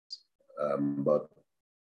But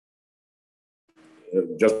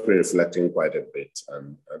just been reflecting quite a bit,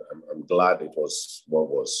 and I'm glad it was what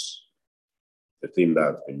was the theme that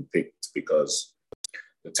has been picked, because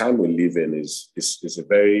the time we live in is a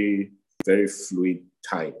very, very fluid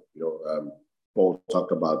time. Paul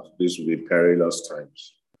talked about this will be perilous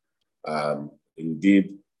times.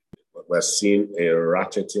 Indeed, we're seeing a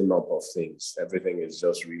ratcheting up of things. Everything is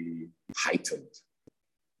just really heightened.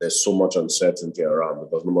 There's so much uncertainty around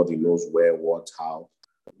because nobody knows where, what, how.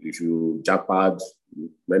 If you japad,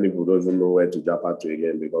 many people don't even know where to japad to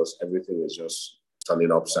again because everything is just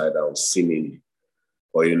turning upside down, seemingly.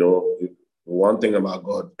 But one thing about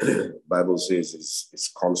God, the Bible says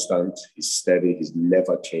is constant, he's steady, he's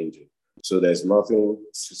never changing. So there's nothing,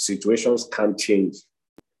 situations can't change.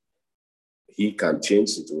 He can change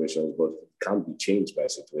situations, but it can't be changed by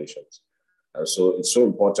situations. And so it's so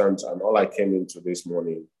important. And all I came into this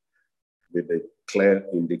morning with a clear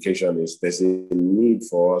indication is there's a need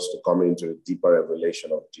for us to come into a deeper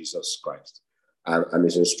revelation of Jesus Christ. And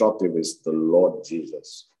his instructive is the Lord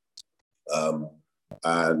Jesus.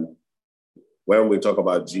 And when we talk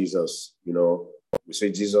about Jesus, we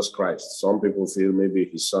say Jesus Christ. Some people feel maybe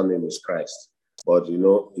his son name is Christ, but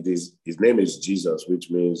his name is Jesus,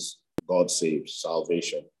 which means God saves,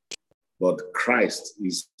 salvation. But Christ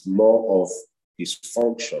is more of his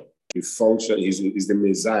function. His function is the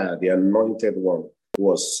Messiah, the anointed one who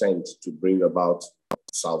was sent to bring about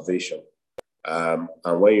salvation. And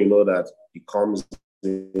when you know that he comes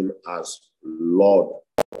in as Lord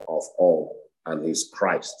of all and he's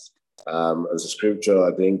Christ. As a scripture,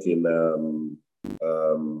 I think in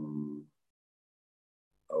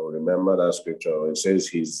I'll remember that scripture. It says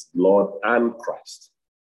he's Lord and Christ.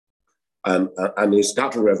 And it's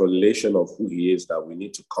that revelation of who he is that we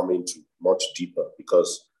need to come into much deeper,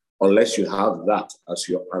 because unless you have that as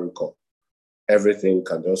your anchor, everything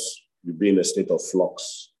can just be in a state of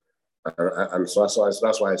flux. And so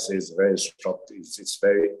that's why I say it's very instructive.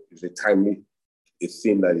 It's a timely, a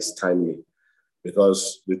theme that is timely,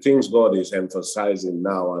 because the things God is emphasizing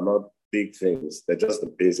now are not big things. They're just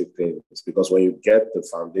the basic things. Because when you get the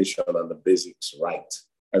foundation and the basics right,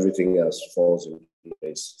 everything else falls into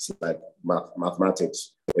place. It's like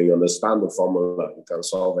mathematics. When you understand the formula, you can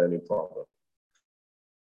solve any problem.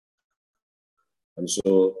 And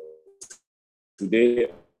so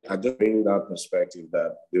today, I just bring that perspective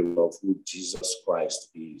that the love of who Jesus Christ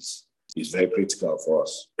is very critical for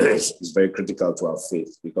us. It's very critical to our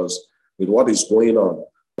faith, because with what is going on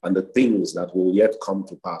and the things that will yet come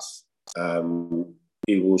to pass,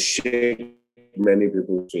 it will shake many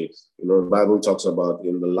people's faith. The Bible talks about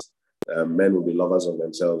in the last, men will be lovers of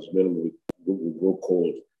themselves, men will grow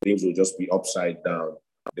cold, things will just be upside down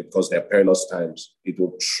because they're perilous times. It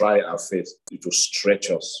will try our faith, it will stretch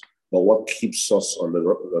us. But what keeps us on the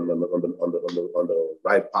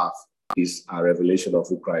right path is our revelation of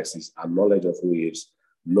who Christ is, our knowledge of who he is,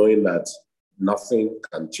 knowing that nothing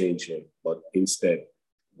can change him, but instead,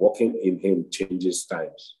 walking in him changes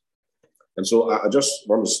times. And so I just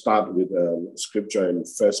want to start with scripture in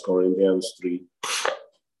 1 Corinthians 3.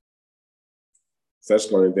 1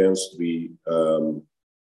 Corinthians 3,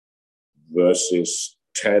 verses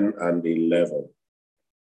 10 and 11.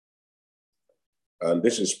 And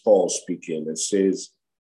this is Paul speaking. It says,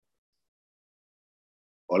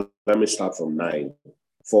 or let me start from 9.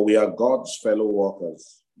 For we are God's fellow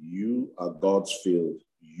workers. You are God's field.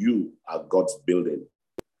 You are God's building.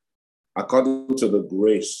 According to the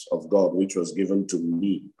grace of God, which was given to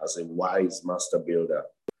me as a wise master builder,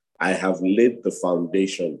 I have laid the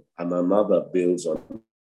foundation and another builds on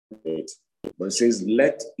it. But it says,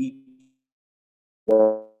 let each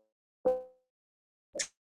one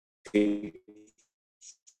take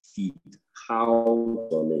heed how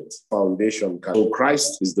on it. Foundation. So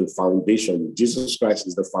Christ is the foundation. Jesus Christ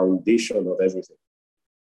is the foundation of everything.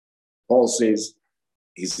 Paul says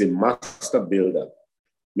he's a master builder,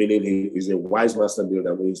 meaning he is a wise master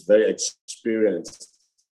builder. He's very experienced.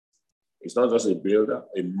 He's not just a builder,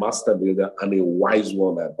 a master builder, and a wise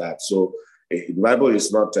one at that. So the Bible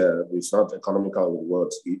is not economical with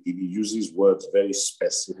words. It uses words very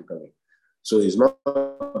specifically. So he's not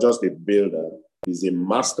just a builder, he's a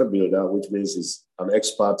master builder, which means he's an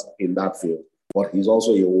expert in that field, but he's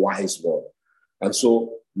also a wise one. And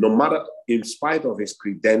so no matter, in spite of his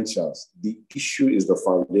credentials, the issue is the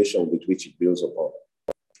foundation with which he builds upon.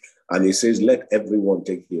 And he says, let everyone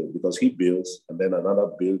take heed, because he builds, and then another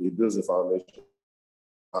builds, he builds the foundation.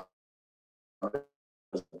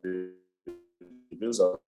 He builds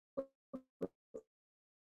up,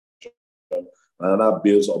 another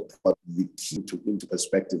builds up. The key into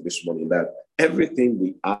perspective this morning, that everything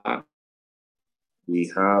we are, we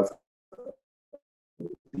have,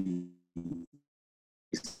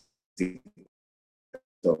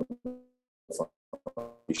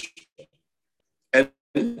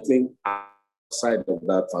 Anything outside of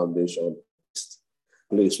that foundation,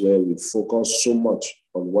 place where we focus so much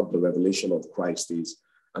on what the revelation of Christ is.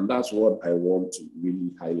 And that's what I want to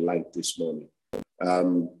really highlight this morning.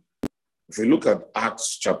 If we look at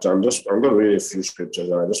Acts chapter, I'm going to read a few scriptures,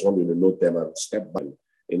 and I just want you to note them and step by.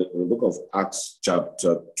 In the book of Acts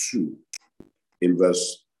chapter 2, in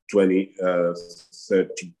verse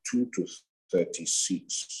 32 to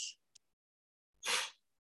 36.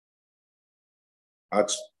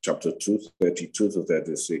 Acts chapter 2, 32 to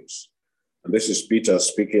 36. And this is Peter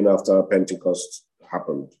speaking after Pentecost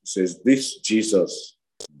happened. He says, "This Jesus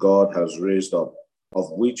God has raised up,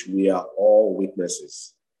 of which we are all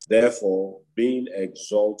witnesses. Therefore, being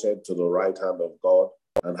exalted to the right hand of God,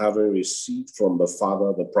 and having received from the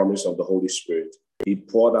Father the promise of the Holy Spirit, he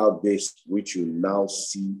poured out this which you now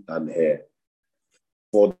see and hear.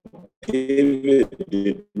 For David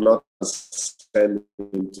did not ascend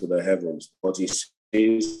into the heavens, but he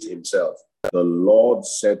says himself, the Lord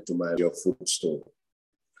said to my your footstool.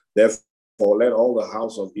 Therefore, let all the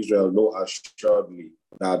house of Israel know assuredly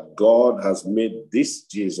that God has made this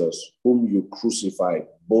Jesus, whom you crucified,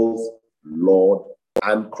 both Lord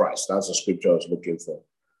and Christ." That's the scripture I was looking for.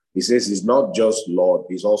 He says he's not just Lord,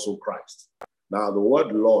 he's also Christ. Now, the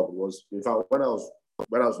word Lord was, in fact, when I was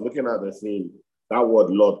looking at the theme, that word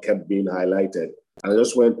Lord kept being highlighted. And I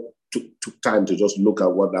just took time to just look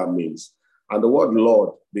at what that means. And the word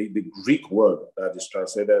Lord, the Greek word that is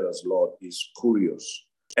translated as Lord is kurios.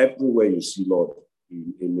 Everywhere you see Lord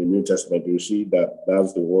in the New Testament, you see that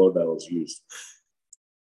that's the word that was used.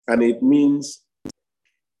 And it means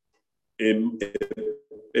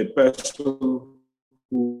a person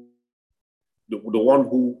who, the one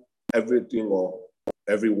who everything or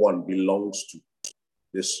everyone belongs to.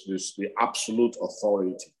 This the absolute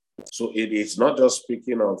authority. So it is not just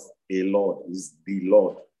speaking of a Lord, it's the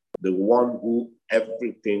Lord, the one who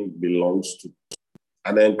everything belongs to.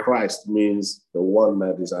 And then Christ means the one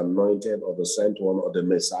that is anointed or the sent one or the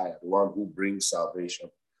Messiah, the one who brings salvation.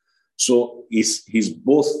 So he's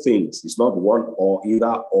both things. It's not one or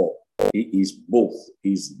either or. He is both.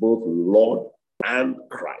 He's both Lord and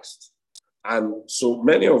Christ. And so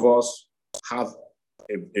many of us have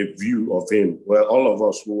a view of him. Well, all of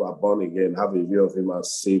us who are born again have a view of him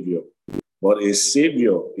as Savior. But a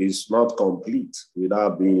Savior is not complete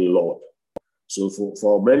without being Lord. So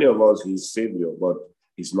for many of us, he's Savior, but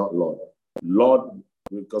he's not Lord. Lord,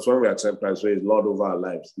 because when we accept Christ, he's Lord over our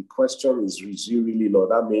lives. The question is he really Lord?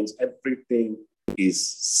 That means everything is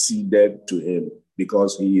ceded to him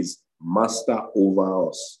because he is master over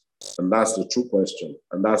us. And that's the true question.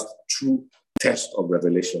 And that's the true test of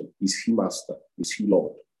revelation. Is he master? Is he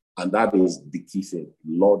Lord? And that is the key thing.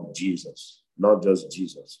 Lord Jesus. Not just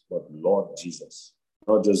Jesus, but Lord Jesus.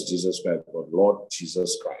 Not just Jesus Christ, but Lord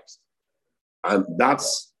Jesus Christ. And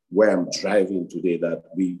that's where I'm driving today, that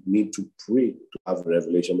we need to pray to have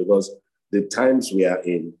revelation, because the times we are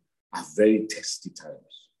in are very testy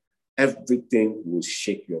times. Everything will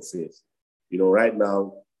shake your faith. You know, right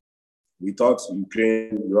now, we thought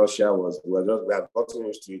Ukraine, Russia we have gotten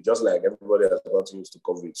used to it, just like everybody has gotten used to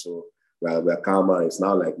COVID. So we're calmer. It's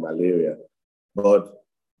now like malaria. But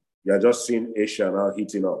you're just seeing Asia now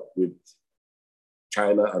heating up with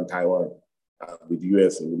China and Taiwan, with the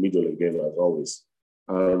US in the middle again, as always.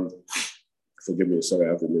 Forgive me, sorry,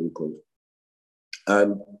 I have a little cold.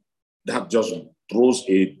 And that just throws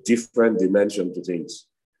a different dimension to things.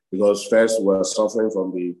 Because first, we're suffering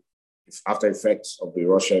from the after effects of the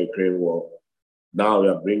Russia-Ukraine war. Now we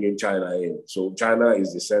are bringing China in. So China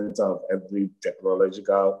is the center of every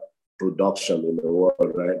technological production in the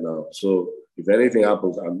world right now. So if anything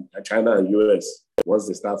happens, China and US, once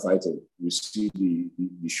they start fighting, we see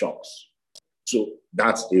the shocks. So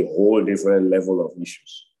that's a whole different level of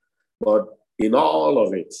issues. But in all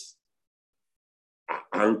of it,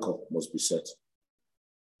 our anchor must be set,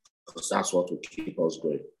 because that's what will keep us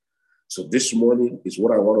going. So this morning is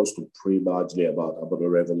what I want us to pray largely about the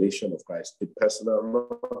revelation of Christ, a personal,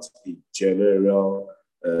 not a general,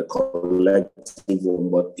 collective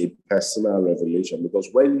one, but a personal revelation. Because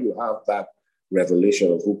when you have that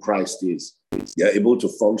revelation of who Christ is, you're able to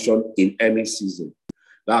function in any season.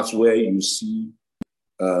 That's where you see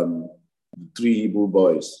the 3 Hebrew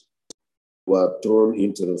boys were thrown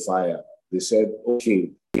into the fire. They said, "O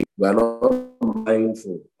King, we are not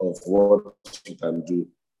mindful of what you can do.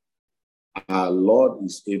 Our Lord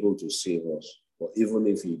is able to save us, but even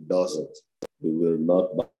if he doesn't, we will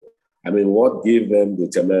not." I mean, what gave them the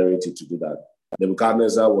temerity to do that?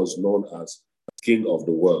 Nebuchadnezzar was known as king of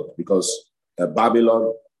the world because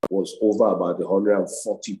Babylon was over about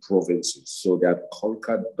 140 provinces. So they had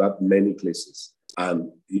conquered that many places.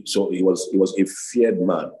 And so he was a feared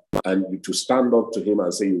man. And to stand up to him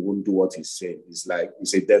and say you won't do what he's saying,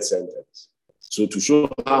 it's a death sentence. So to show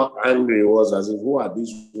how angry he was, as if, who are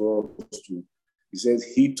these ones to? He says,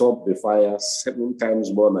 heat up the fire 7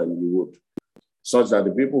 times more than you would, such that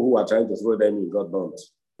the people who are trying to throw them in got burnt.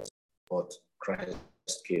 But Christ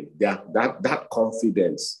came. That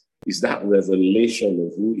confidence is that revelation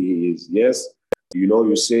of who he is. Yes,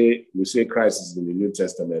 we say Christ is in the New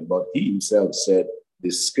Testament, but he himself said,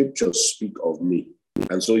 the scriptures speak of me.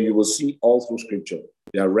 And so you will see all through scripture,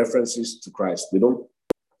 there are references to Christ. They don't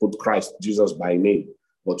put Christ, Jesus by name,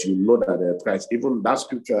 but you know that they're Christ. Even that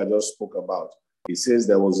scripture I just spoke about, it says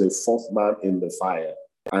there was a 4th man in the fire,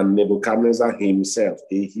 and Nebuchadnezzar himself,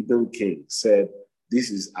 a heathen king, said, this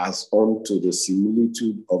is as unto the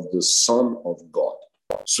similitude of the Son of God.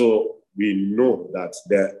 So we know that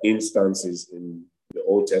there are instances in the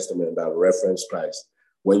Old Testament that reference Christ.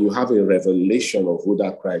 When you have a revelation of who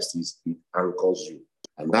that Christ is, it anchors you.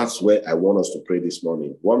 And that's where I want us to pray this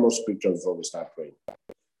morning. One more scripture before we start praying.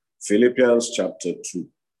 Philippians chapter 2.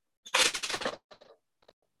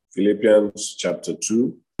 Philippians chapter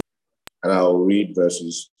 2, and I'll read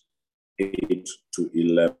verses 8 to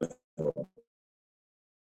 11.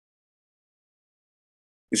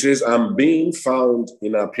 It says, I'm being found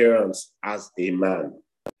in appearance as a man.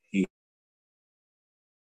 He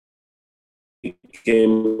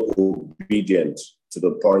became obedient to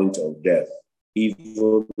the point of death,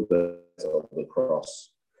 even the death of the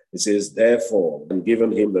cross. It says, therefore, I'm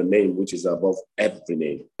given him the name which is above every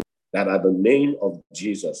name, that at the name of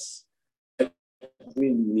Jesus, every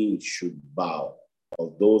knee should bow,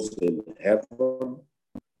 of those in heaven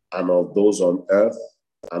and of those on earth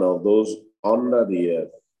and of those under the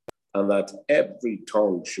earth, and that every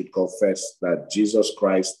tongue should confess that Jesus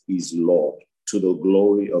Christ is Lord, to the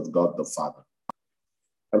glory of God the Father.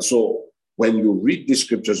 And so when you read the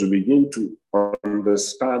scriptures, you begin to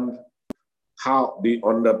understand how the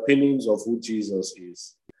underpinnings of who Jesus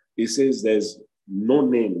is. He says there's no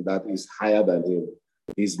name that is higher than him.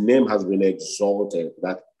 His name has been exalted,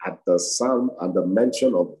 that at the sound and the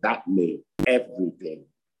mention of that name, everything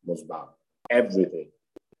must bow. Everything.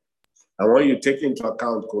 And when you take into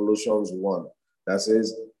account Colossians 1, that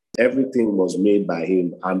says everything was made by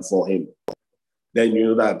him and for him, then you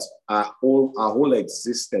know that our whole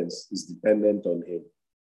existence is dependent on him.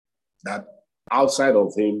 That outside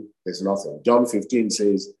of him, there's nothing. John 15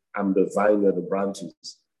 says, I'm the vine and the branches.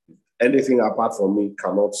 Anything apart from me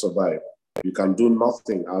cannot survive. You can do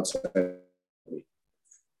nothing outside of me.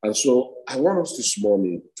 And so I want us this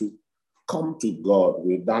morning to come to God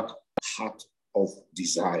with that heart of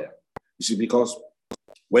desire. You see, because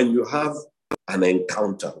when you have an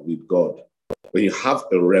encounter with God, when you have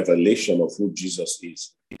a revelation of who Jesus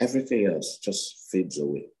is, everything else just fades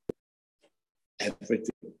away.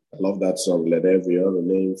 Everything. I love that song, let every other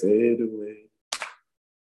name fade away.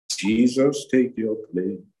 Jesus, take your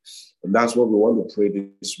place. And that's what we want to pray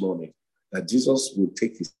this morning, that Jesus will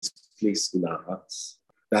take his place in our hearts,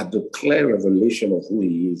 that the clear revelation of who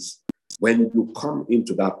he is, when you come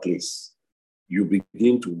into that place, you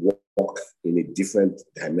begin to walk in a different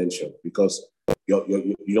dimension, because your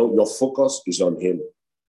focus is on him.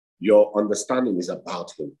 Your understanding is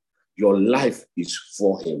about him. Your life is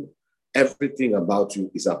for him. Everything about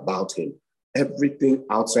you is about him. Everything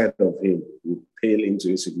outside of him will pale into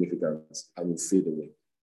insignificance and will fade away.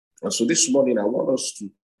 And so this morning, I want us to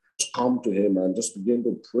come to him and just begin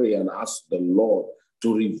to pray and ask the Lord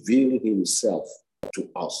to reveal himself to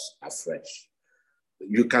us afresh.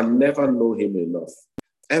 You can never know him enough.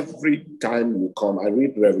 Every time you come, I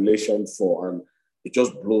read Revelation 4, and it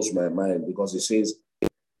just blows my mind, because it says,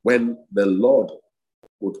 when the Lord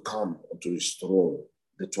would come to his throne,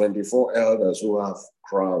 the 24 elders who have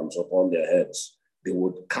crowns upon their heads, they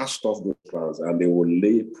would cast off those crowns and they would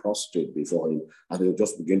lay prostrate before him, and they would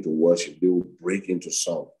just begin to worship. They would break into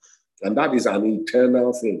song. And that is an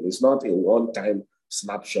eternal thing. It's not a one-time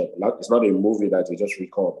snapshot. It's not a movie that you just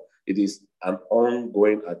record. It is an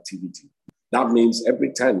ongoing activity. That means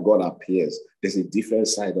every time God appears, there's a different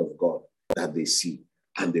side of God that they see,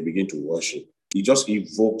 and they begin to worship. It just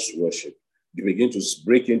evokes worship. They begin to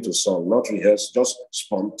break into song, not rehearsed, just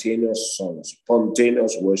spontaneous songs,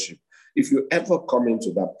 spontaneous worship. If you ever come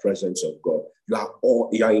into that presence of God,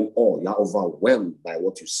 you are in awe. You are overwhelmed by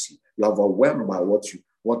what you see. You are overwhelmed by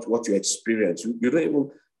what you experience. You don't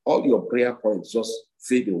even, all your prayer points just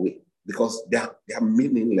fade away, because they are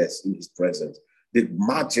meaningless in his presence. The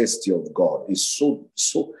majesty of God is so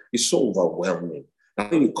overwhelming.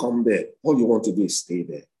 And when you come there, all you want to do is stay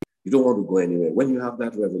there. You don't want to go anywhere. When you have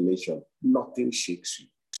that revelation, nothing shakes you.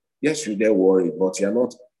 Yes, you're there worried, but you're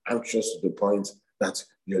not anxious to the point that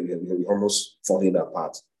you're almost falling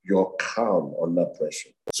apart. You're calm under pressure.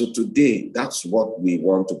 So today, that's what we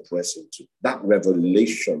want to press into, that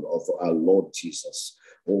revelation of our Lord Jesus.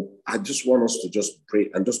 Oh, I just want us to just pray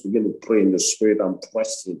and just begin to pray in the spirit and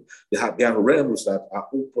press in. There are realms that are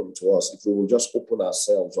open to us if we will just open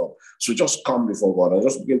ourselves up. So just come before God and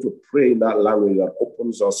just begin to pray in that language that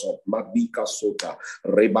opens us up. Madika Sota,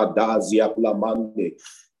 Rebadazia Plamande.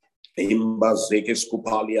 Imbazekes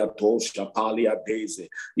kupalia tosha palia deze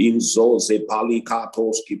inzoze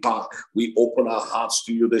palikatos kipa. We open our hearts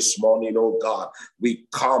to you this morning, oh God. We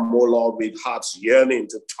come, oh Lord, with hearts yearning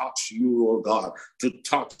to touch you, oh God, to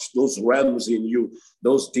touch those realms in you,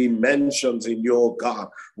 those dimensions in you, oh God.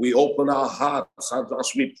 We open our hearts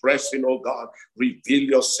as we press in, oh God. Reveal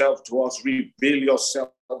yourself to us, reveal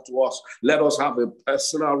yourself to us. Let us have a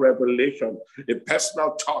personal revelation, a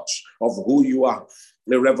personal touch of who you are.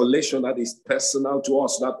 A revelation that is personal to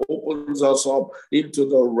us, that opens us up into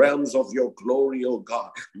the realms of your glory, oh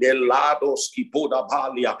God. Nelados kipoda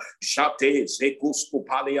balia, shate zekus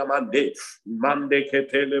kupalia mande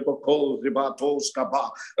ketele boko zibatos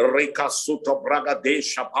kaba, rekasuto bragade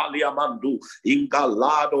shapalia mandu,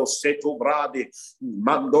 ingalado setu brade,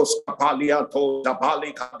 mandos kapalia to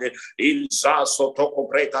tabalikade, inza sotoko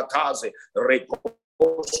brekataze, reko.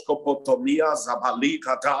 Skopotomia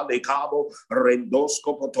zabalika tale cabo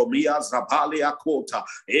rendoskopotomia zabalia kota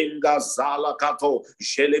enga zala kato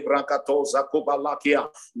shelebrakato zakubalakia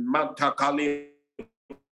mantakali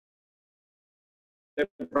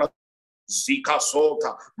Zika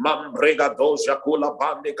sota, mambrega doja kula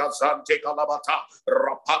bande kazante kalabata,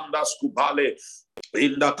 rapanda skubale,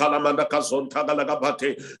 inda kalamanda kazonta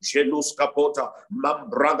galagabate, jelus kapota,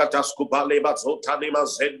 mambraga taskubale bazota nima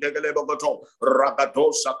zendegele bogoto,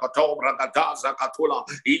 ragadosa kato, ragadaza katula,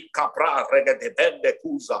 inkapra regedebende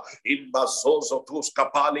kuza, imbazozo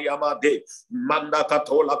tuskapali amade, manda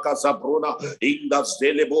katola kazabruna, inda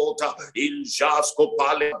zelebota, injasko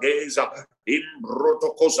pale geza,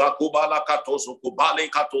 Imbroto cosa kubala katozo kubale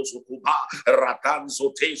katozo kuba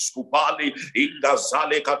rakanzo te skubali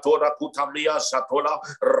ingazale katora kutamia satola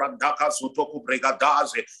randaka sutoku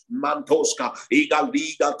bregadaze mantoska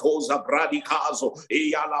igaliga toza bradikazo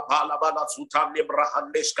iyala bala bala sutane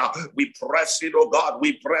brahandeska. We press in, oh God,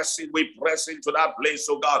 we press into that place,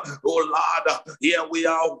 oh God. Oh Lord, here we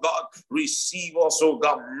are, oh God. Receive us, oh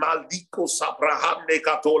God. Maliko sabrahande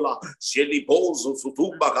katola jelibozo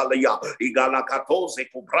sutumba galaya Galacatose,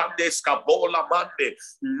 Cubrandes, Cabola,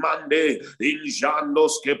 Mande,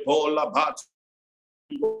 Injandos, Kepola, Bat.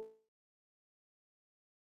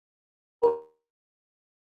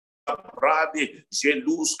 Brade,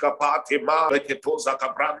 Jelus capate mare che tosa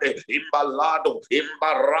cabrande, imbarrado,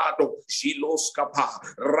 Shilos capa,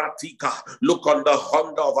 ratica. Look on the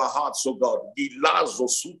hunger of our hearts, O God. Gilazo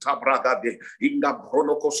suta bragade, inga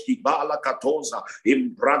bronokoski bala katoza,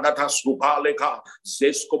 imbragata subaleca,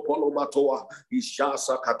 zesco polomatoa,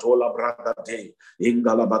 ishasa katola bragade,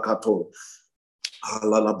 ingalabacato.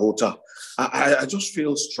 I just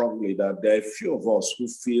feel strongly that there are a few of us who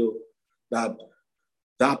feel that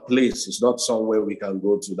place is not somewhere we can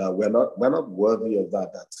go to, that we're not worthy of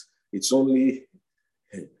that. That it's only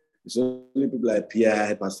people like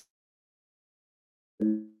Pierre, Pastor.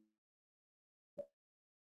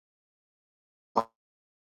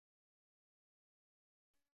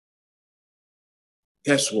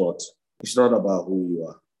 Guess what? It's not about who you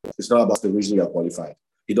are. It's not about the reason you are qualified.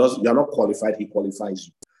 You're not qualified, he qualifies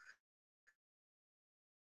you.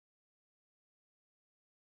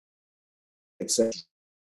 Except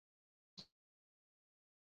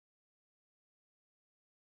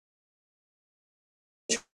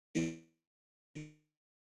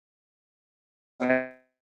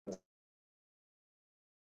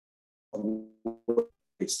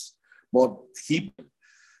but he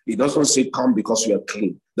doesn't say come because you are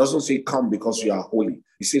clean. Doesn't say come because you are holy.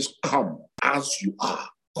 He says come as you are.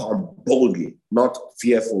 Come boldly, not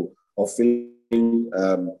fearful or feeling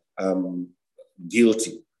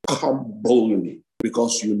guilty. Come boldly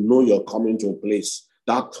because you know you're coming to a place.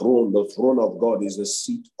 That throne, the throne of God, is a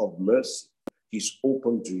seat of mercy. He's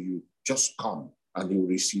open to you. Just come and he will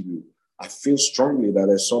receive you. I feel strongly that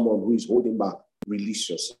there's someone who is holding back. Release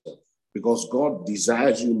yourself. Because God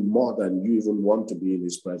desires you more than you even want to be in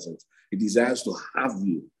his presence. He desires to have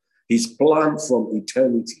you. His plan from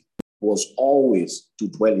eternity was always to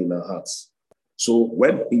dwell in our hearts. So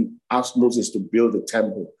when he asked Moses to build the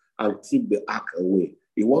temple and keep the ark away,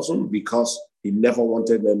 it wasn't because he never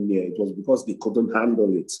wanted them near. It was because they couldn't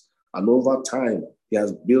handle it. And over time, he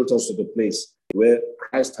has built us to the place where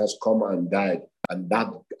Christ has come and died, and that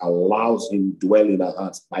allows him to dwell in our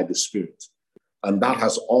hearts by the Spirit. And that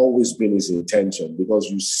has always been his intention, because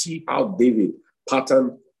you see how David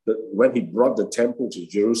patterned when he brought the temple to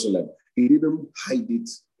Jerusalem. He didn't hide it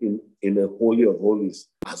in a holy of holies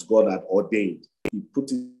as God had ordained. He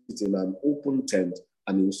put it in an open tent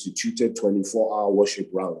and instituted 24-hour worship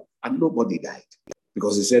round, and nobody died,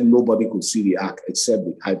 because he said nobody could see the ark except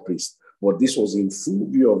the high priest. But this was in full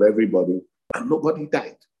view of everybody, and nobody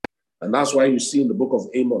died. And that's why you see in the book of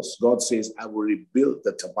Amos, God says, I will rebuild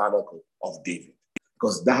the tabernacle of David,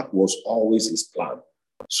 because that was always his plan.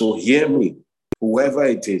 So hear me, whoever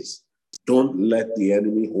it is, don't let the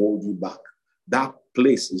enemy hold you back. That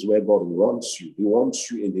place is where God wants you. He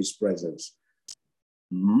wants you in his presence.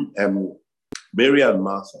 Mary and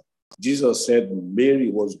Martha, Jesus said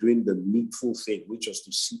Mary was doing the needful thing, which was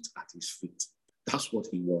to sit at his feet. That's what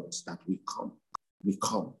he wants, that we come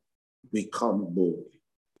boldly.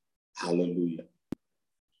 Hallelujah.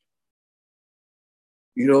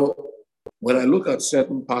 You know, when I look at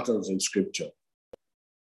certain patterns in scripture,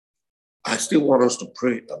 I still want us to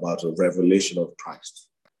pray about a revelation of Christ.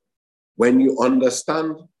 When you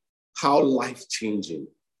understand how life-changing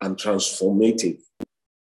and transformative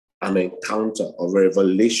an encounter or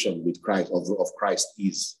revelation with Christ, of Christ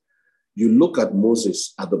is, you look at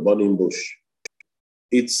Moses at the burning bush.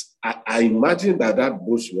 I imagine that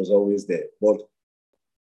bush was always there, but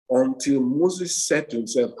until Moses said to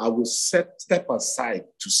himself, I will step aside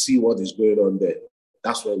to see what is going on there.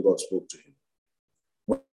 That's when God spoke to him.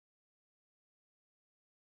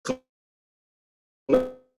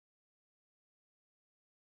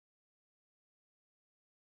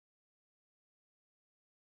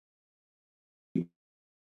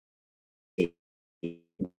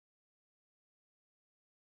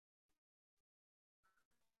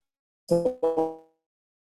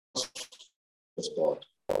 God.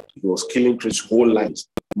 He was killing Christ's whole life,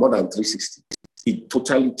 more than 360. He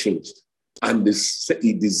totally changed. And the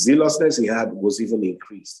zealousness he had was even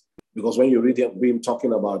increased. Because when you read him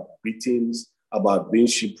talking about beatings, about being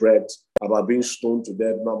shipwrecked, about being stoned to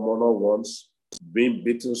death not more than once, being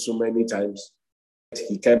beaten so many times,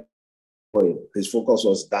 he kept going. His focus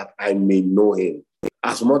was that I may know him.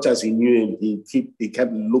 As much as he knew him, he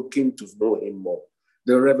kept looking to know him more.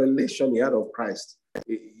 The revelation he had of Christ,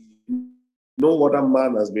 no other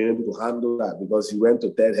man has been able to handle that, because he went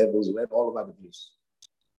to third heavens, he went all over the place.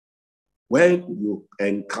 When you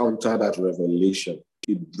encounter that revelation,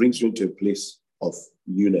 it brings you into a place of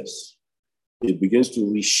newness. It begins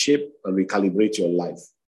to reshape and recalibrate your life.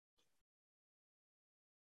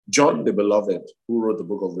 John the Beloved, who wrote the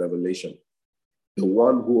book of Revelation, the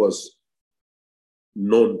one who was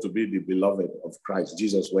known to be the beloved of Christ,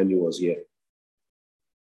 Jesus, when he was here.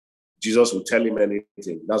 Jesus would tell him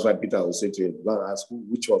anything. That's why Peter would say to him, go and ask,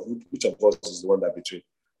 which of us is the one that betrayed?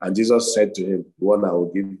 And Jesus said to him, the one I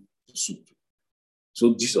will give the soup to.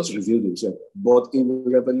 So Jesus revealed himself. But in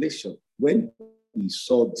Revelation, when he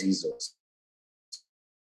saw Jesus,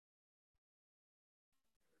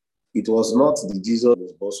 it was not the Jesus that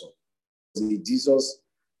was bosom. It was the Jesus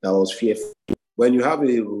that was fearful. When you have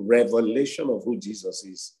a revelation of who Jesus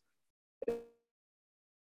is,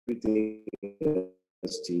 everything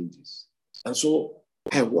changes. And so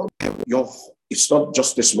I want it's not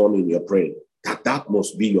just this morning you're praying, that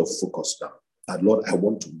must be your focus now. That, Lord, I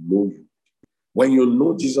want to know you. When you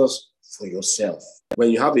know Jesus for yourself, when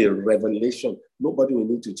you have a revelation, nobody will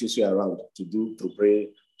need to chase you around to pray,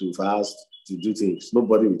 to fast, to do things.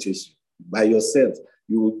 Nobody will chase you. By yourself,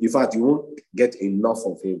 in fact, you won't get enough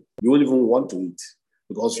of him. You won't even want to eat,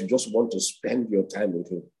 because you just want to spend your time with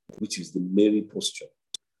him, which is the Mary posture.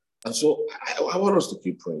 And so I want us to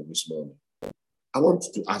keep praying this morning. I want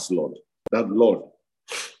to ask Lord, that Lord,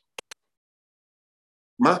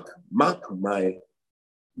 mark my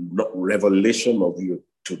revelation of you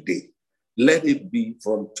today. Let it be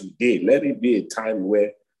from today. Let it be a time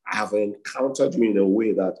where I have encountered you in a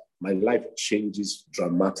way that my life changes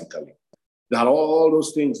dramatically. That all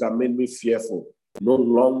those things that made me fearful, no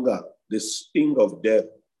longer the sting of death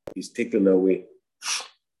is taken away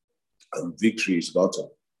and victory is gotten.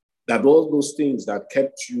 That all those things that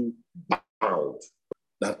kept you bound,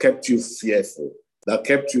 that kept you fearful, that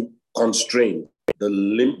kept you constrained, the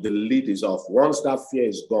lid is off. Once that fear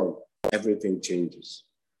is gone, everything changes.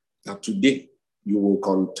 That today you will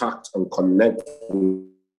contact and connect with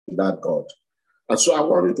that God. And so I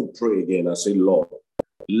wanted to pray again and say, Lord,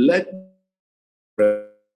 let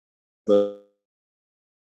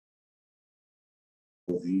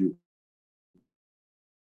of you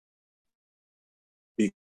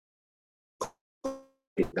be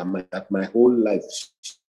that my whole life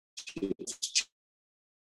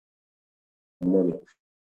money.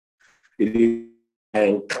 It is I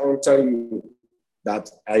encounter you that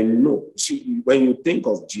I know. See, when you think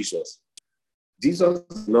of Jesus, Jesus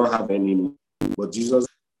did not have any, but Jesus,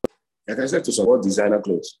 like I said to someone, designer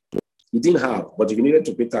clothes. He didn't have, but if you needed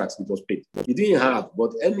to pay tax, it was paid. He didn't have,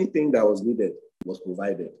 but anything that was needed was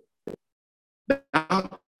provided. That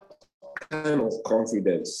kind of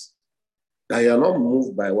confidence that you're not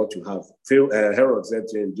moved by what you have. Herod said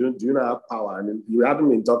to him, do you not have power? And you hadn't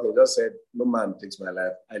been talking, just said, no man takes my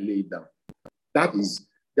life, I lay it down. That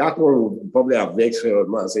one would probably have vexed Herod,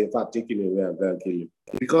 man, say, in fact, take him away and go and kill him.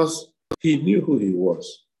 Because he knew who he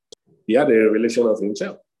was. He had a revelation of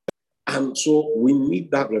himself. And so we need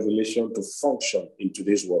that revelation to function in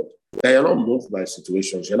today's world. That you're not moved by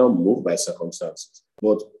situations, you're not moved by circumstances.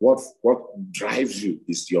 But what drives you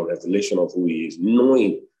is your revelation of who he is,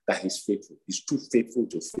 knowing that he's faithful. He's too faithful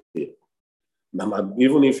to fail.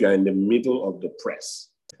 Even if you're in the middle of the press,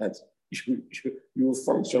 you will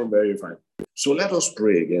function very fine. So let us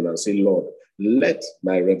pray again and say, Lord, let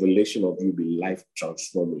my revelation of you be life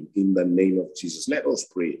transforming in the name of Jesus. Let us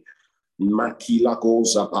pray. Makila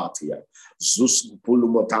Zapatia, Zus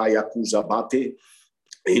Pulumotaya Kuzabate,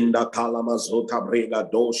 Inda Kalamazota Brega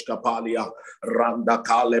Doshka Palia, Randa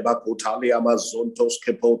Kaleba Kutalia Mazontos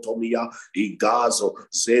Kepotomia, Igazo,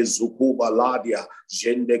 Zezukuba Ladia,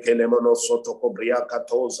 Jende Kelemono Sotokobria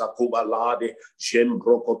Katoza Kubalade,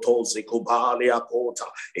 Jembrokotozi Kubalia Kota,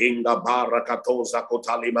 Inga Barra Katoza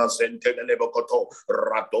Kotalima Zente Lebokoto,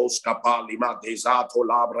 Radoska Palima Desato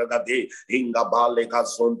Labragade, Inga Bale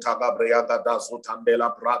Gazonta Gabriaga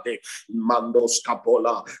Dazutandela Prade, Mandos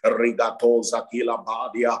Capola, Rigatoza Kilaba.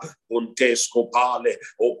 Untesco Pale,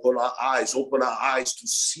 open our eyes to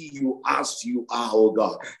see you as you are, oh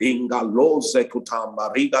God. Ingaloze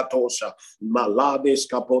Kutamba, Rigatosha, Malades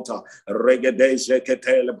Capota, Regedeze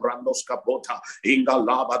Ketele, Brandos Capota,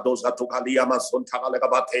 Ingalaba Doza Tukalia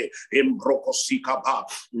Masontagalabate, Imbrocosicaba,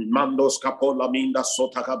 Mandos Capola Minda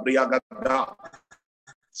Sota Cabriaga.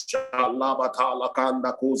 Shalabatala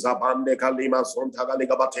kanda kuza bande kalima sonta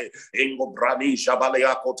galigabate ingo brani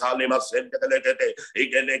jabalea kotalima sendelegede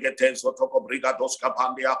igelegete sotoko brigados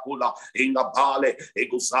kapande akula inga bale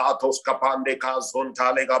igusatos kapande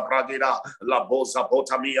kazonta lega bragida la boza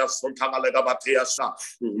botamia sonta galigabate asa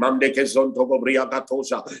mande ke zonto briaga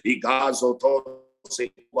tosha igazo to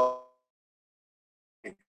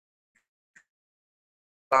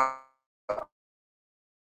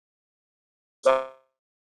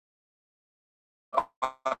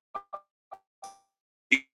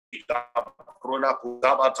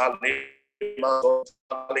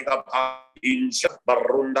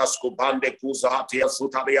Barundas Kubande Kuzatia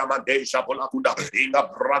Sutaria Mandesha Polakunda Inga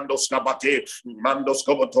Brandos Kabate Mandos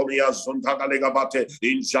Kobotomia Zuntagalegabate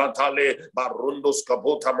Injatale Barundos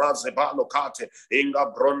Kabota Mazebalo Kate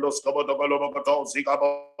Inga Brondos Kobotogoloboto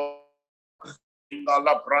Zigabo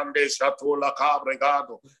La Brande Shatula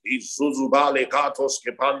Cabregado, Isuzubale Katos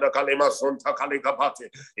Kepanda Kalema Sonta Kaligabate,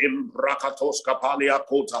 Imbrakatos Kapalia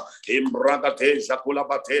Kota, Imbragate Jakula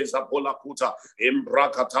Bateza Polakuta,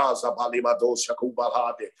 Imbrakataza Balimado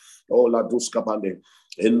Shakubalade, Ola Duskabande.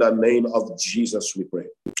 In the name of Jesus, we pray.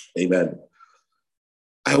 Amen.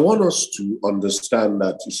 I want us to understand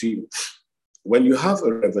that, you see, when you have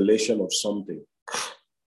a revelation of something,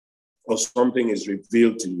 or something is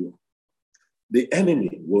revealed to you, the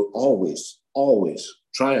enemy will always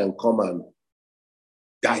try and come and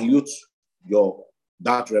dilute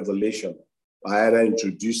that revelation by either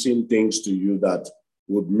introducing things to you that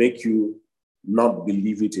would make you not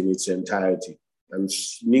believe it in its entirety. And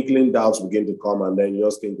sneaking doubts begin to come, and then you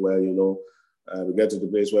just think, well, we get to the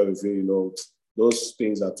place where we feel, those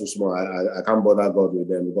things are too small. I can't bother God with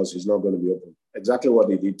them because he's not going to be open. Exactly what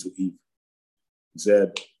they did to Eve. He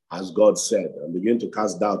said, as God said, and begin to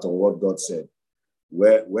cast doubt on what God said.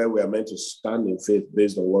 Where we are meant to stand in faith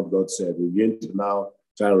based on what God said, we begin to now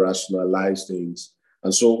try to rationalize things.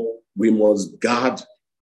 And so we must guard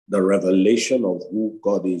the revelation of who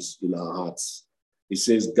God is in our hearts. It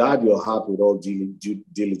says, guard your heart with all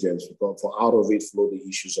diligence, for out of it flow the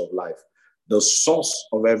issues of life. The source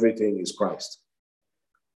of everything is Christ.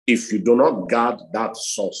 If you do not guard that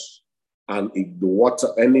source, and if the water,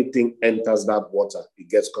 anything enters that water, it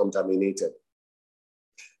gets contaminated.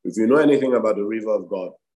 If you know anything about the river of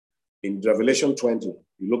God, in Revelation 20,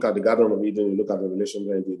 you look at the Garden of Eden, you look at Revelation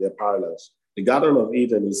 20, they're parallels. The Garden of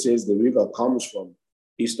Eden, it says the river comes from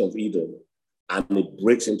east of Eden and it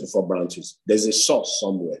breaks into 4 branches. There's a source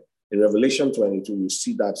somewhere. In Revelation 22, you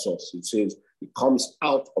see that source. It says it comes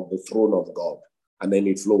out of the throne of God and then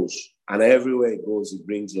it flows. And everywhere it goes, it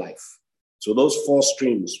brings life. So those 4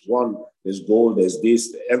 streams, one, there's gold, there's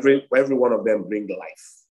this, every one of them bring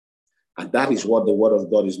life. And that is what the word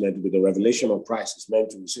of God is meant to be. The revelation of Christ is meant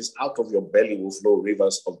to be. It says, out of your belly will flow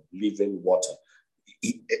rivers of living water.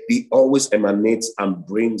 It always emanates and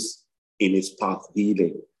brings in its path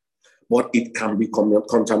healing. But it can be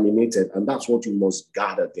contaminated, and that's what you must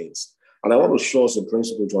guard against. And I want to show us a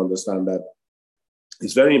principle to understand that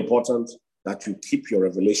it's very important that you keep your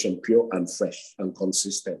revelation pure and fresh and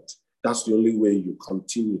consistent. That's the only way you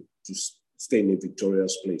continue to stay in a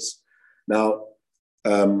victorious place. Now,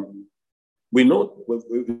 we know,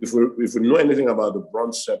 if we know anything about the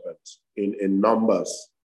bronze serpent in Numbers,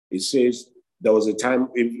 it says there was a time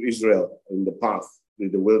in Israel in the path,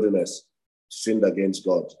 in the wilderness, sinned against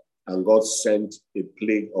God. And God sent a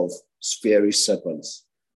plague of fiery serpents.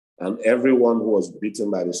 And everyone who was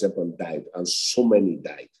bitten by the serpent died, and so many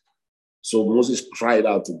died. So Moses cried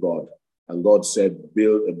out to God, and God said,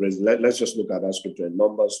 build a bridge. Let's just look at that scripture in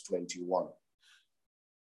Numbers 21.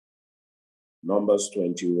 Numbers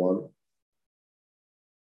 21.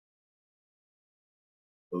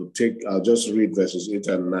 I'll just read verses 8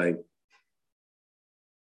 and 9.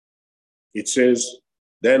 It says,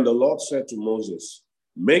 then the Lord said to Moses,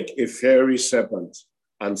 make a fiery serpent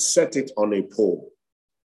and set it on a pole.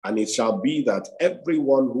 And it shall be that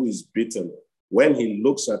everyone who is bitten, when he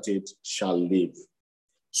looks at it, shall live.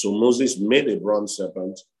 So Moses made a bronze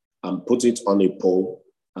serpent and put it on a pole.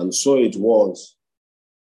 And so it was,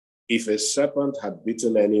 if a serpent had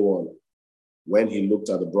bitten anyone, when he looked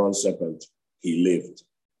at the bronze serpent, he lived.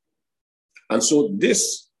 And so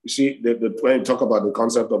this, you see, when you talk about the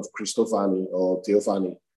concept of Christophany or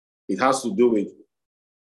Theophany, it has to do with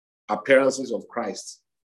appearances of Christ,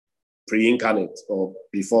 pre-incarnate, or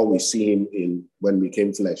before we see him when we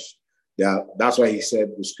became flesh. That's why he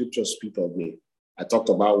said, the scriptures speak of me. I talked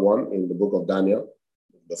about one in the book of Daniel,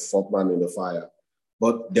 the fourth man in the fire.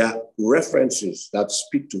 But there are references that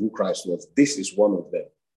speak to who Christ was. This is one of them.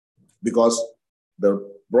 Because the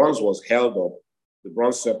bronze was held up, the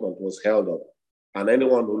bronze serpent was held up, and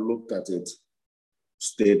anyone who looked at it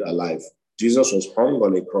stayed alive. Jesus was hung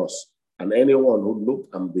on a cross, and anyone who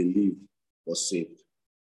looked and believed was saved.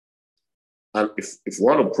 And if you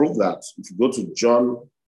want to prove that, if you go to John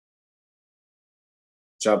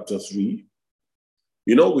chapter 3,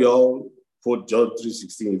 you know we all quote John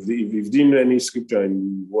 3:16. If you didn't know any scripture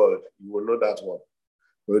in the word, you will know that one.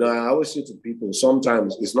 But I always say to people,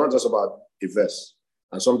 sometimes it's not just about a verse.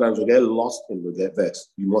 And sometimes we get lost in the verse.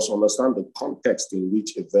 You must understand the context in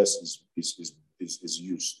which a verse is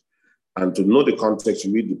used. And to know the context,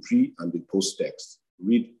 you read the pre and the post text.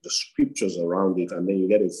 Read the scriptures around it, and then you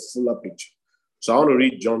get a fuller picture. So I want to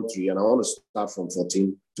read John 3, and I want to start from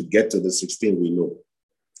 14 to get to the 16 we know.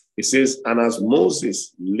 It says, and as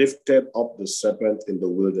Moses lifted up the serpent in the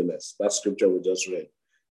wilderness, that scripture we just read,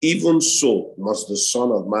 even so must the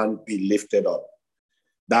Son of Man be lifted up,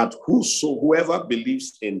 that whoever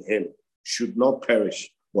believes in him should not perish,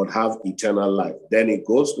 but have eternal life. Then it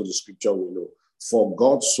goes to the scripture we know. For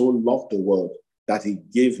God so loved the world that he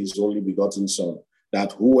gave his only begotten Son,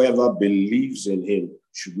 that whoever believes in him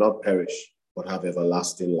should not perish, but have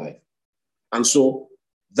everlasting life. And so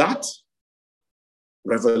that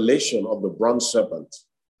revelation of the bronze serpent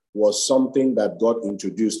was something that God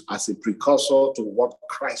introduced as a precursor to what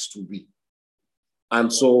Christ will be.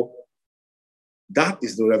 And so that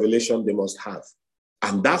is the revelation they must have.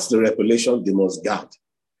 And that's the revelation they must guard.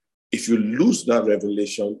 If you lose that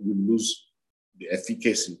revelation, you lose the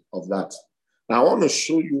efficacy of that. Now, I want to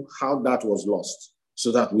show you how that was lost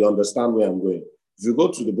so that we understand where I'm going. If you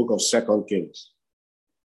go to the book of 2 Kings,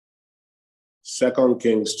 2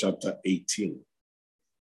 Kings chapter 18.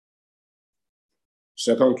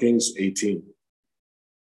 2 Kings 18.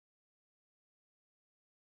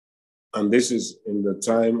 And this is in the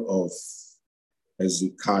time of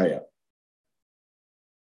Hezekiah.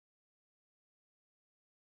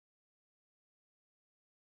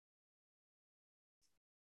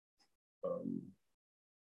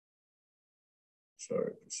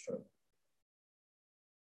 Sorry, just trying.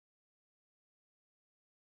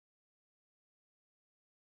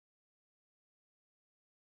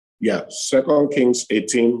 Yeah, 2 Kings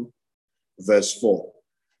 18, verse 4.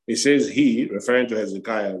 It says, he, referring to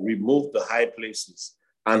Hezekiah, removed the high places,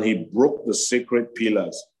 and he broke the sacred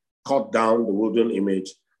pillars, cut down the wooden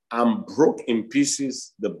image, and broke in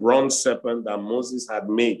pieces the bronze serpent that Moses had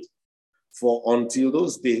made. For until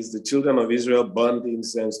those days, the children of Israel burned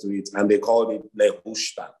incense to it, and they called it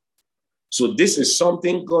Nehushtan. So this is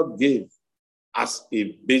something God gave as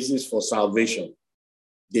a basis for salvation.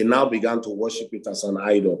 They now began to worship it as an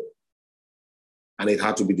idol, and it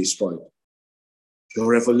had to be destroyed. Your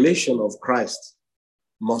revelation of Christ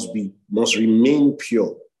must remain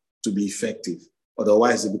pure to be effective.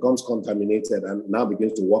 Otherwise, it becomes contaminated and now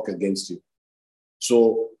begins to work against you.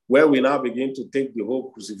 So where we now begin to take the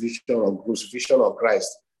whole crucifixion of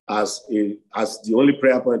Christ as the only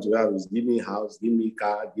prayer point we have is give me house, give me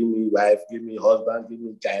car, give me wife, give me husband, give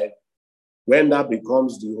me child. When that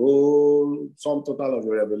becomes the whole sum total of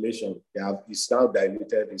your revelation, it's now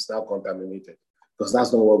diluted, it's now contaminated. Because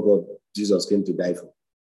that's not what Jesus came to die for.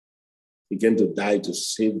 He came to die to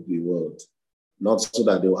save the world, not so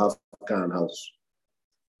that they will have car and house.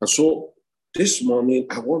 And so this morning,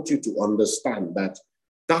 I want you to understand that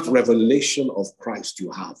revelation of Christ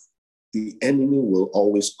you have, the enemy will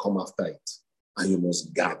always come after it. And you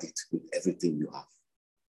must guard it with everything you have.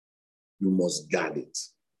 You must guard it.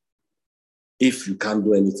 If you can't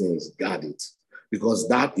do anything else, guard it. Because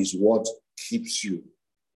that is what keeps you.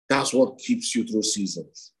 That's what keeps you through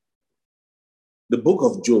seasons. The book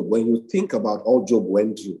of Job, when you think about all Job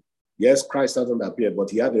went through, yes, Christ hasn't appeared, but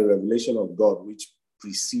he had a revelation of God which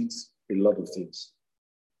precedes a lot of things.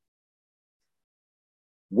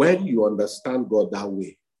 When you understand God that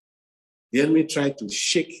way, the enemy tried to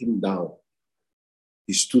shake him down.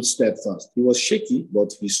 He stood steadfast. He was shaky,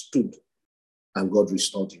 but he stood, and God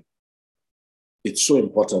restored him. It's so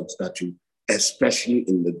important that you, especially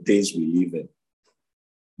in the days we live in,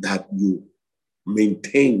 that you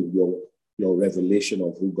maintain your revelation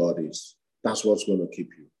of who God is. That's what's going to keep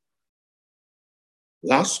you.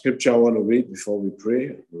 Last scripture I want to read before we pray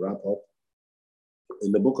and wrap up.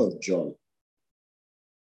 In the book of John,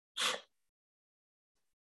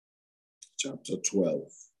 chapter 12.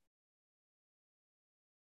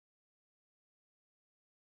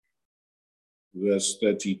 Verse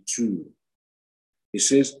 32. It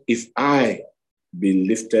says, if I be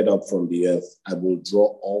lifted up from the earth, I will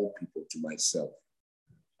draw all people to myself.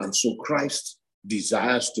 And so Christ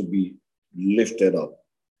desires to be lifted up,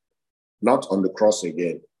 not on the cross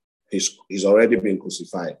again. He's already been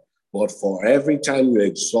crucified. But for every time you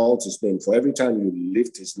exalt his name, for every time you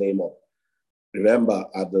lift his name up, remember,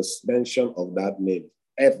 at the mention of that name,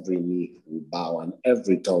 every knee will bow and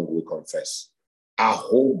every tongue will confess. Our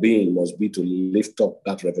whole being must be to lift up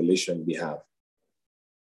that revelation we have.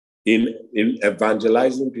 In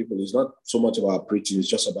evangelizing people, it's not so much about preaching, it's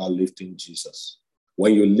just about lifting Jesus.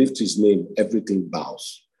 When you lift his name, everything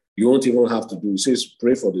bows. You won't even have to do, it says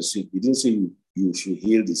pray for the sick. He didn't say you should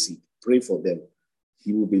heal the sick. Pray for them.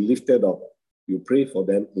 He will be lifted up. You pray for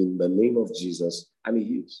them in the name of Jesus, and he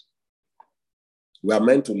heals. We are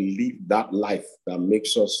meant to live that life that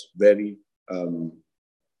makes us very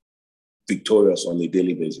victorious on a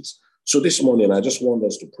daily basis. So this morning, I just want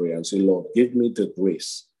us to pray and say, Lord, give me the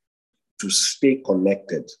grace to stay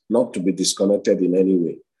connected, not to be disconnected in any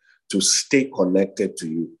way, to stay connected to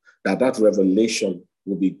you, that revelation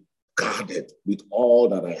will be guarded with all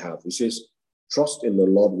that I have. It says, trust in the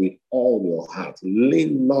Lord with all your heart.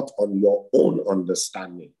 Lean not on your own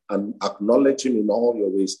understanding, and acknowledge him in all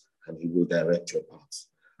your ways, and he will direct your paths.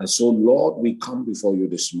 And so, Lord, we come before you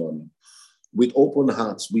this morning with open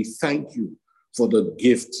hearts. We thank you for the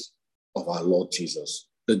gift of our Lord Jesus,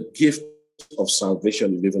 the gift of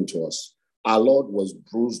salvation given to us. Our Lord was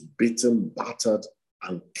bruised, beaten, battered,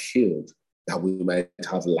 and killed that we might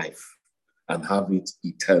have life and have it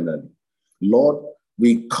eternally. Lord,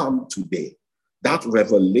 we come today. That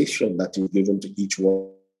revelation that you've given to each one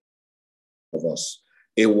of us,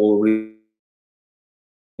 it will remain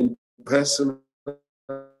personal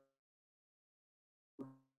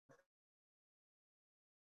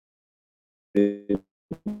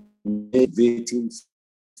innovating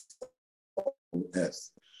on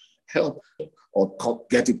earth. Help or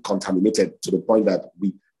get it contaminated to the point that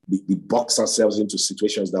we box ourselves into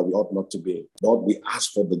situations that we ought not to be in. Lord, we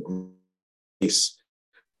ask for the grace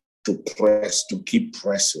to press, to keep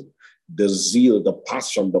pressing, the zeal, the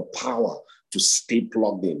passion, the power to stay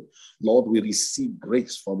plugged in. Lord, we receive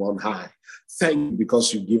grace from on high. Thank you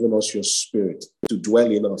because you've given us your spirit to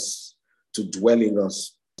dwell in us,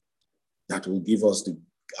 that will give us the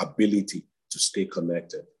ability to stay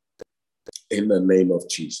connected. In the name of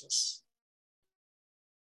Jesus.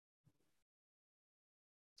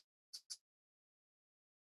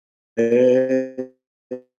 Thank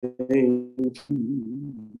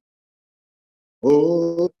you.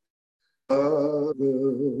 Oh,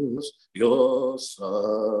 your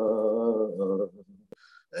Son,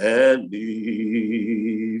 and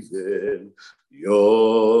even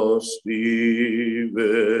your Spirit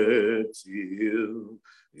till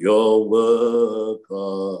your work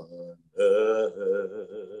on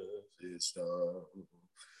earth is done.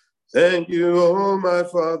 Thank you, oh my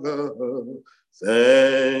Father.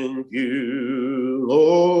 Thank you,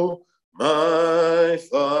 oh my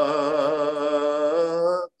Father.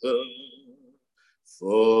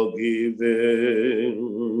 forgiving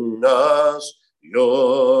us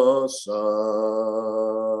your Son,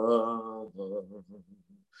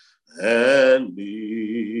 and leaving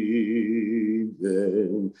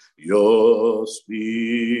your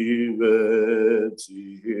Spirit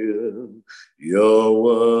here, your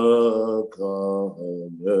work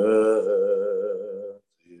on earth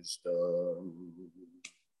is done.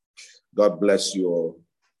 God bless you all.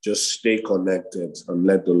 Just stay connected and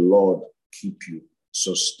let the Lord keep you,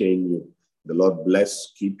 sustain you. The Lord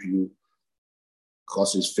bless, keep you,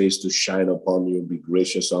 cause his face to shine upon you, be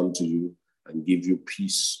gracious unto you, and give you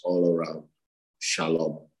peace all around.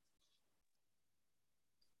 Shalom.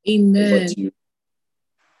 Amen.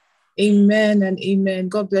 Amen and amen.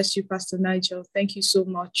 God bless you, Pastor Nigel. Thank you so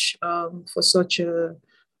much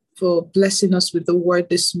for blessing us with the word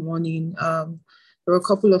this morning. There were a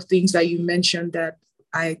couple of things that you mentioned that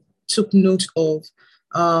I took note of.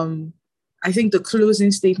 I think the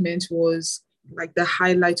closing statement was like the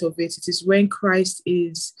highlight of it. It is when Christ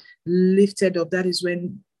is lifted up, that is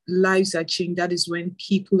when lives are changed. That is when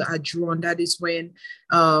people are drawn. That is when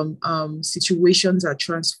situations are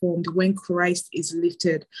transformed, when Christ is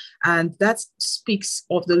lifted. And that speaks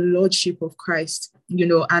of the lordship of Christ,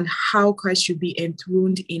 and how Christ should be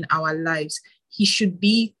enthroned in our lives. He should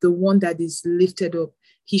be the one that is lifted up.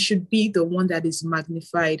 He should be the one that is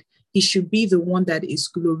magnified. He should be the one that is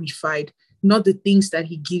glorified, not the things that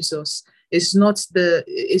he gives us. It's not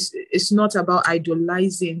about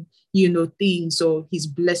idolizing, things or his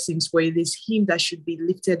blessings, where it is him that should be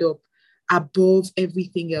lifted up above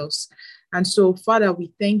everything else. And so, Father,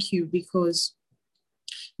 we thank you because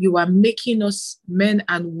you are making us men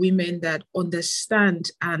and women that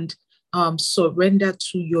understand and surrender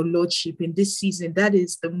to your lordship in this season. That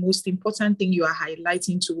is the most important thing you are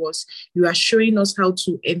highlighting to us. You are showing us how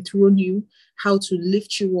to enthrone you, how to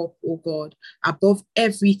lift you up, oh God, above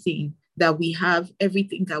everything that we have,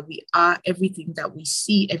 everything that we are, everything that we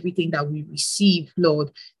see, everything that we receive,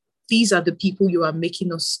 Lord. These are the people you are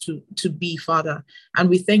making us to be, Father. And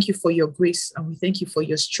we thank you for your grace, and we thank you for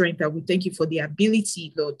your strength, and we thank you for the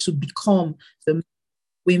ability, Lord, to become the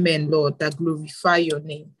women, Lord, that glorify your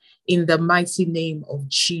name. In the mighty name of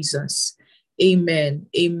Jesus. Amen,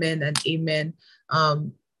 amen, and amen.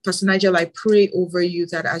 Pastor Nigel, I pray over you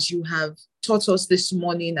that as you have taught us this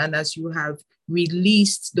morning and as you have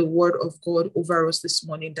released the word of God over us this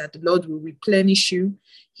morning, that the Lord will replenish you,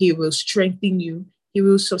 he will strengthen you, he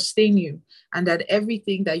will sustain you, and that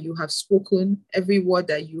everything that you have spoken, every word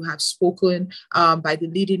that you have spoken by the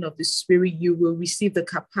leading of the Spirit, you will receive the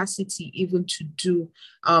capacity even to do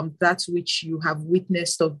that which you have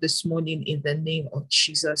witnessed of this morning in the name of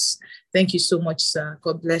Jesus. Thank you so much, sir.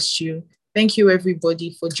 God bless you. Thank you,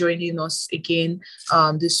 everybody, for joining us again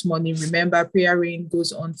this morning. Remember, Prayer Rain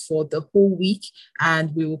goes on for the whole week,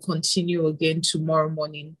 and we will continue again tomorrow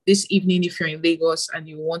morning. This evening, if you're in Lagos and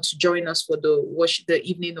you want to join us for the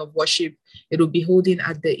evening of worship, it will be holding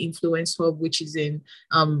at the Influence Hub, which is in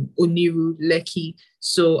Oniru, Lekki.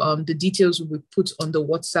 So the details will be put on the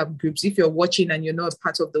WhatsApp groups. If you're watching and you're not a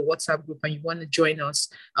part of the WhatsApp group and you want to join us,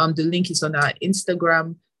 the link is on our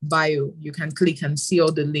Instagram bio. You can click and see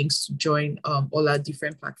all the links to join all our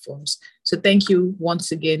different platforms. So thank you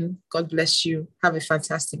once again. God bless you. Have a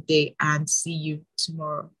fantastic day and see you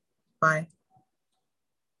tomorrow. Bye.